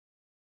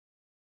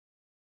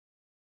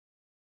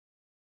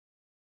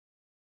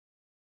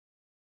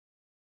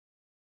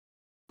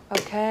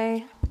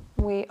Okay,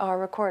 we are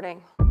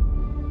recording.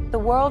 The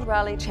World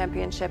Rally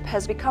Championship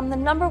has become the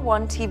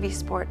 #1 TV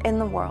sport in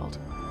the world.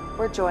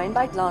 We're joined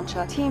by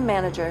Lancia team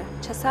manager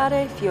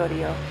Cesare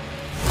Fiorio.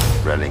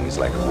 Rallying is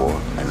like a war,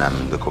 and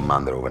I'm the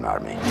commander of an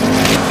army.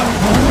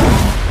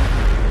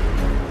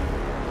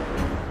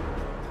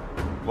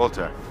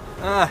 Walter.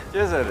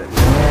 Cesare.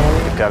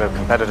 You've got a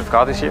competitive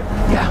car this year?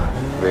 Yeah,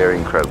 very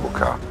incredible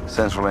car.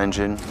 Central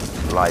engine,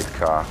 light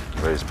car,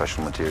 very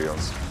special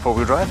materials.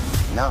 Four-wheel drive?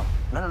 No.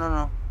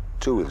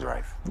 Two-wheel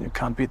drive. You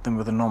can't beat them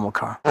with a normal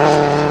car.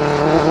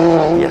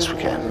 Yes,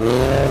 we can.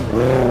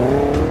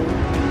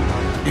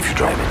 If you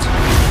drive it.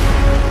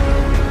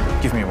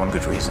 Give me one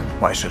good reason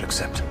why I should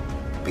accept.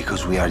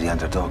 Because we are the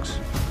underdogs.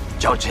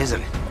 Ciao,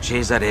 Cesare.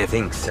 Cesare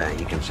thinks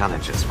he can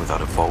challenge us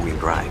without a four-wheel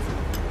drive.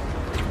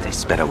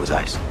 Tastes better with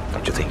ice,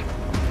 don't you think?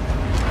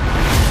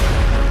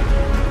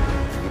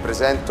 Vi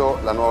presento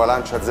la nuova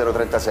Lancia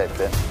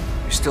 037.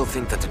 You still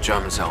think that the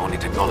Germans are only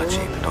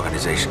technology and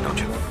organization, don't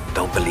you?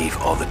 Don't believe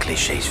all the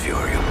cliches,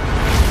 Fiorio.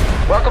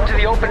 Welcome to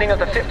the opening of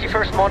the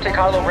 51st Monte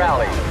Carlo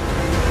Rally.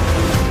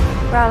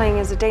 Rallying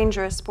is a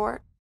dangerous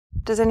sport.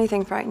 Does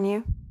anything frighten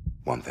you?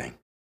 One thing.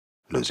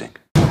 Losing.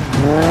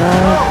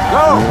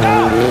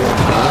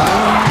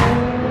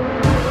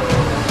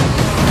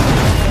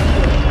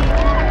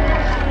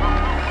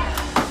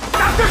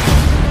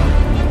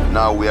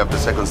 Now we have the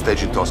second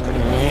stage in Tuscany.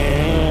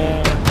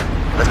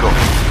 Let's go.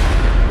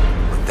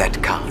 With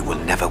that car, you will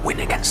never win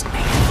against me.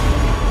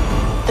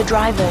 The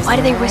drivers, why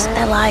do they risk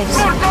their lives?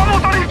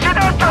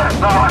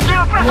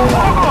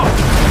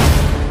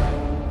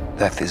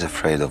 Death is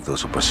afraid of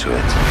those who pursue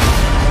it.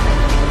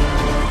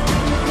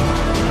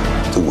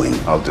 To win,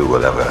 I'll do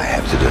whatever I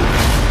have to do.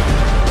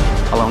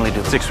 I'll only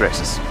do 6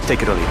 races.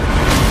 Take it or leave it.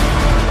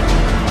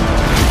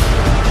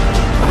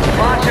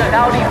 Lancia and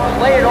Audi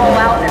play it all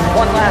out in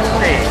one last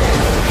stage.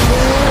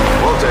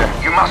 Walter,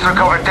 you must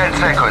recover 10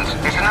 seconds.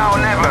 It's now or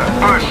never.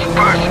 Push.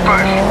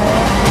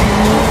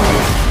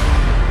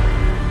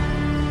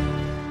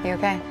 You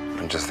okay?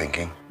 I'm just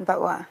thinking.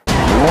 About what?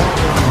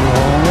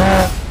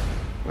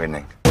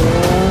 Winning.